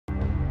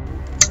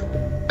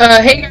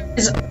Hey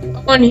guys,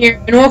 Owen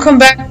here, and welcome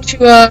back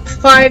to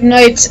Five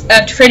Nights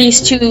at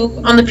Freddy's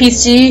 2 on the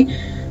PC.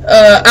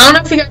 I don't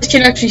know if you guys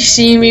can actually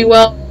see me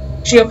well.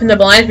 She opened the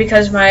blinds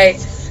because my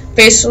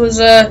face was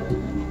it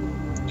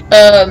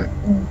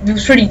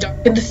was pretty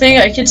dark in the thing.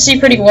 I could see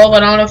pretty well,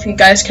 but I don't know if you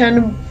guys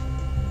can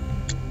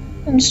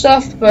and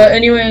stuff. But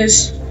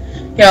anyways,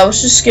 yeah,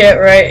 let's just get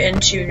right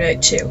into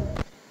night 2.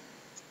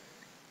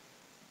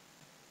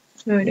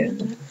 How are we doing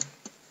that?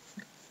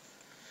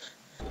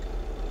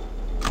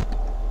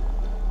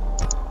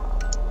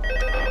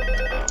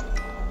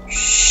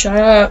 Shut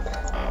up.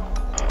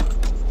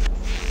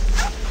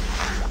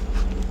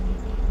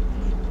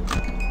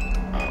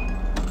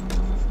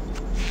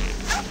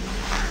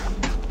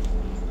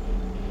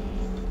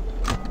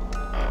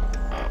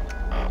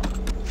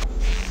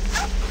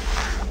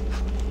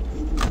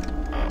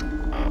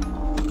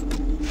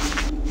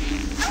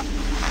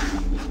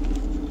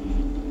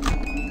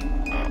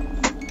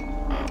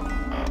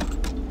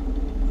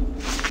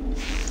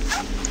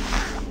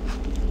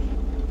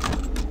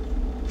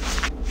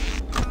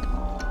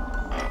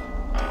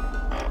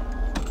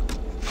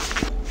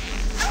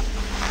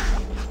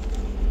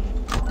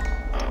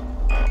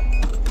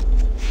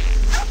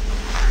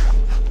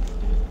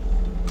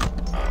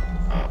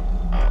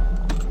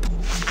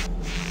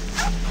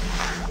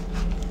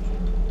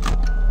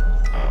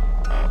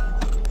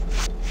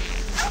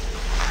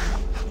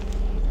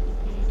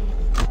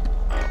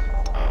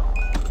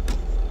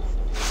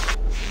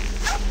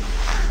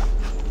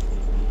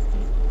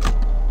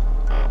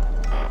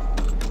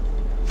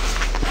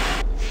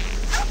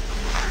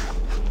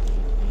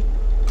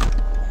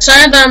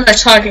 Sorry that I'm not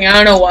talking, I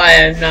don't know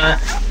why I'm not.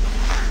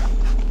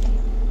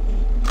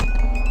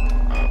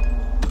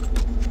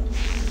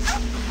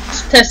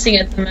 Just testing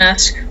at the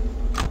mask.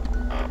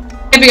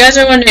 If you guys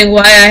are wondering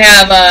why I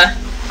have,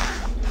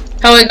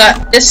 how I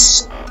got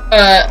this,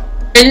 I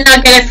did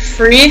not get it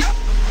for free.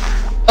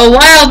 A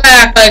while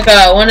back, like,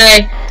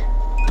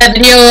 that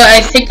video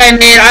I think I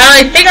made,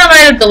 I think I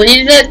might have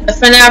deleted it, the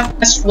fnaf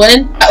Best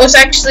Win. That was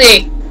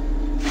actually,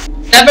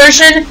 that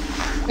version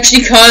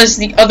actually caused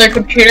the other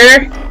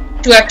computer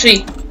to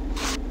actually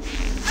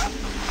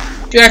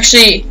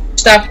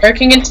stop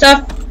working and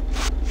stuff.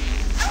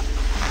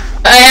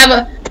 But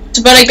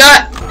I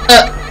got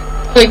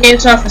the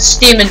games off of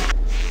Steam and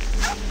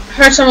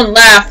heard someone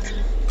laugh.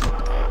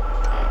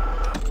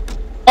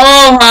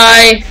 Oh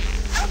hi,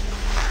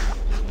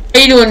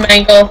 how you doing,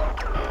 Mangle?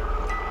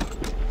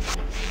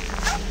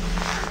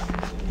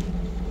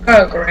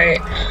 Oh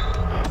great.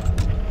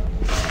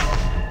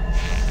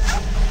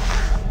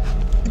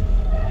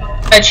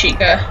 Hi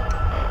Chica.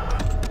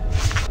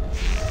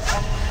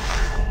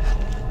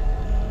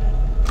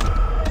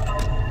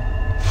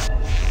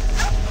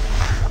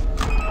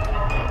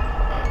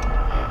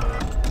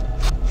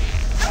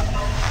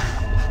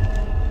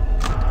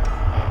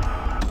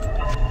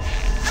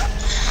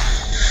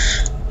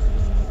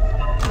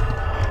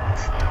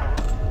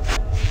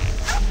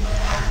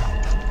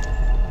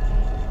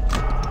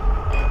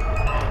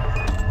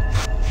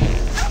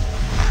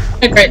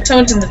 Oh, great,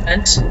 someone's in the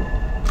vent.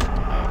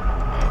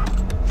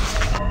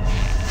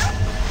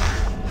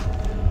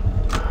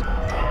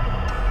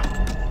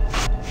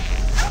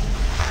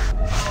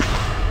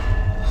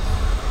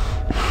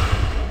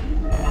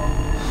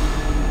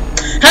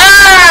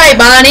 Hi,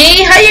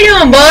 Bonnie! How you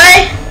doing,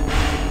 boy?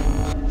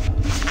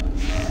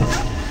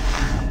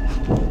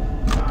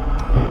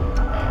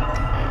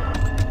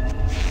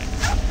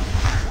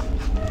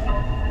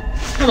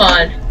 Come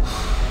on.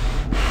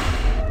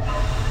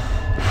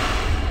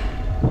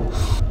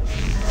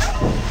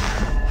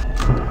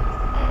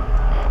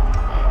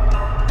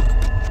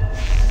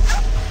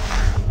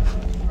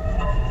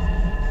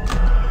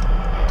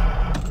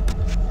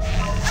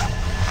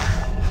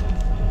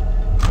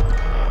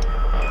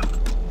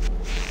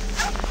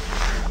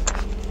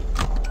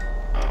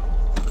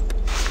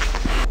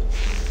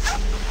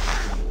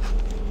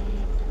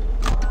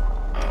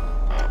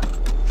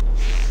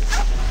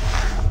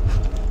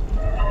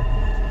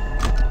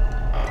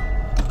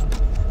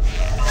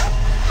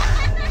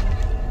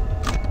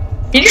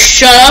 Can you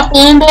shut up,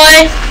 balloon boy?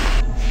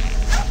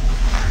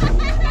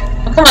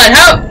 Oh, come on,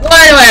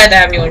 why do I have to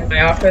have you in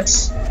my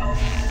office?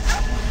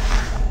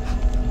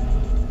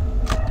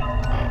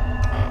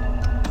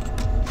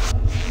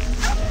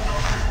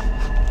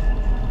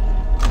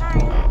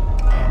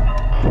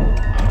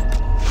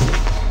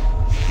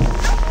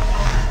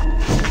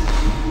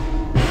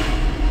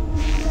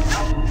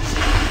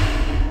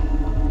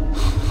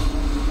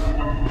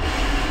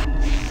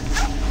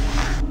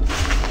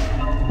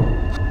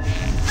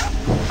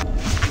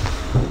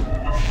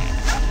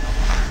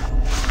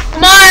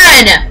 Come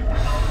on!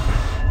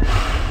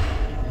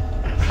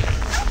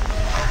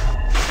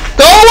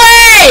 Go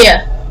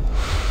away!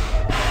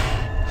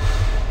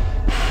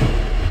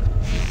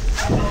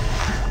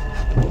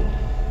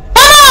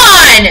 Come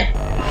on!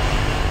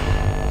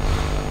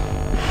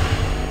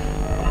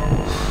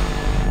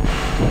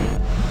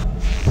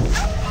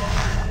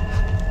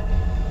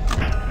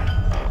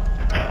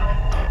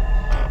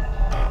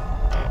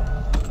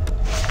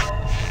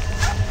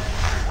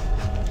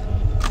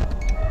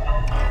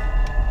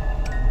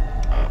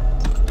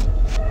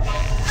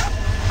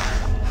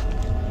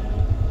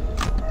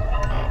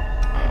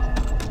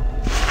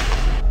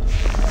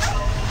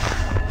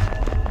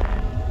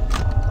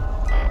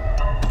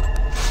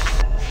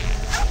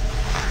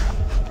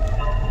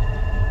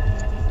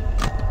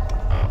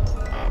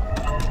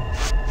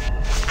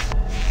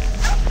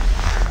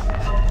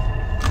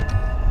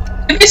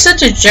 He's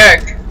such a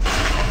jerk.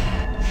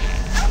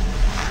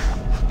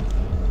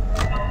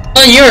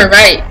 Oh, you were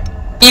right.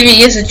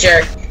 Evie is a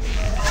jerk.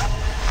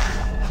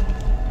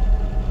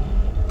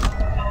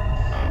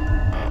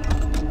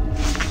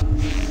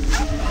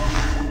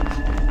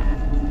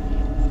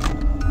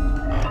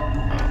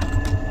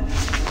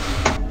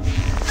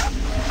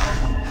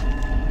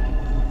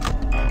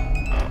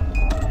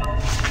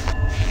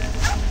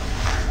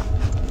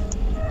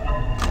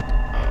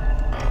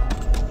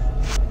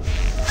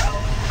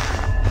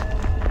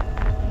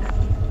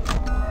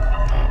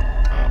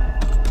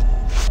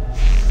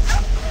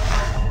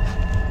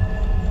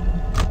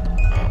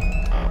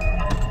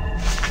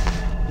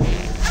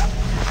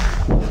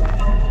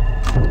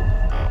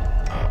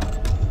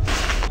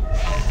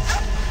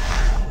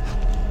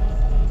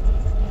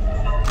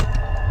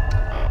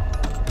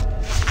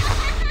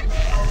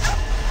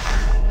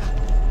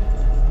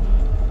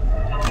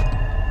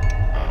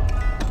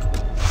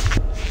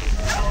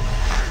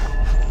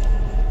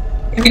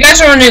 If you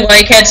guys are wondering why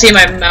you can't see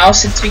my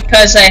mouse, it's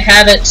because I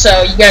have it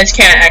so you guys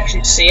can't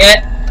actually see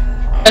it.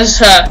 Because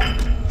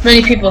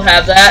many people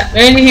have that.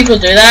 Many people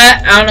do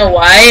that. I don't know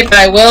why, but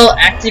I will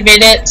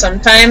activate it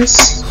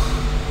sometimes.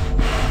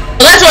 Well,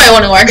 that's why I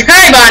want to work.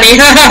 Hi,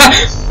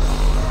 Bonnie!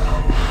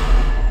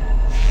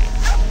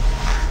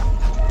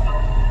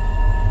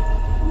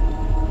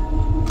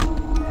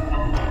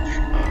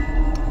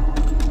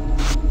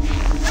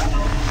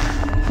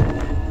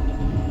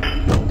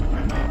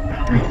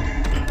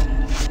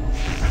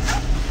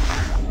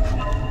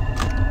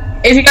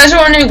 If you guys are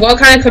wondering what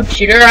kind of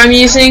computer I'm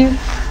using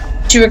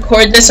to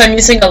record this, I'm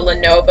using a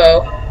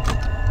Lenovo.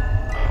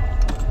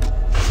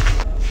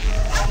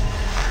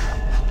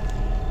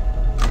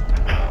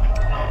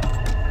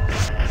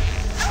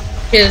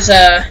 Because,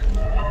 I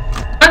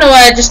don't know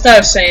why I just thought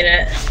of saying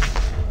it.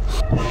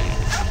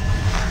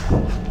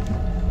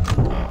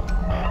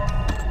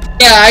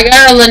 Yeah, I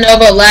got a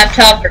Lenovo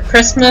laptop for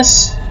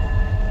Christmas.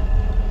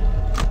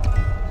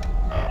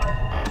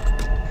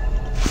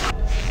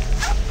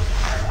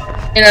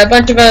 And a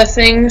bunch of other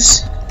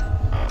things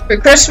for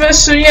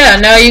Christmas, so yeah,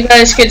 now you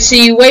guys can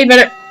see way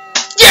better.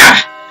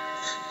 Yeah!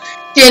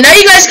 Yeah, now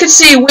you guys can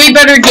see way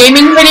better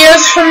gaming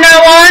videos from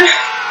now on.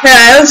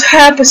 Yeah, I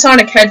have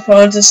Pasonic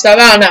headphones and stuff,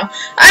 I don't know.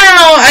 I don't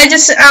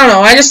know,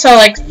 I just felt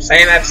like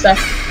saying that stuff.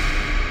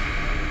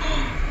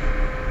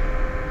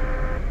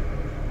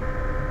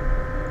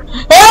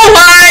 Oh,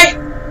 hi!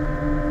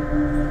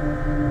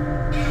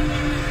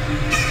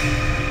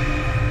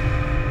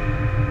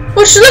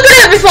 What should look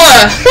at it before?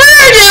 What did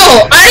I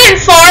do? I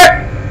didn't fart.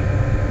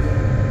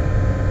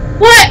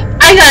 What?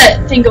 I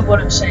gotta think of what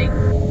I'm saying.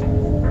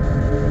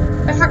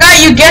 I forgot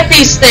you get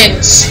these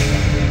things.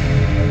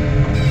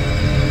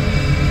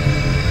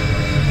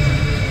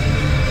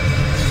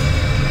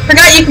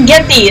 Forgot you can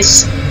get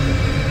these.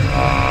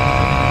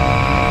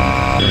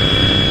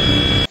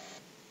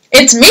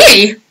 It's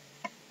me.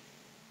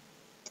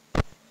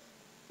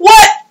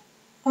 What?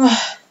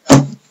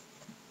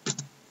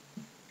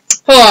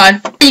 Hold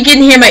on. You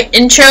can hear my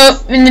intro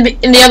in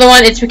the other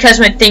one. It's because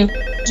my thing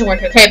doesn't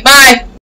work. Okay, bye.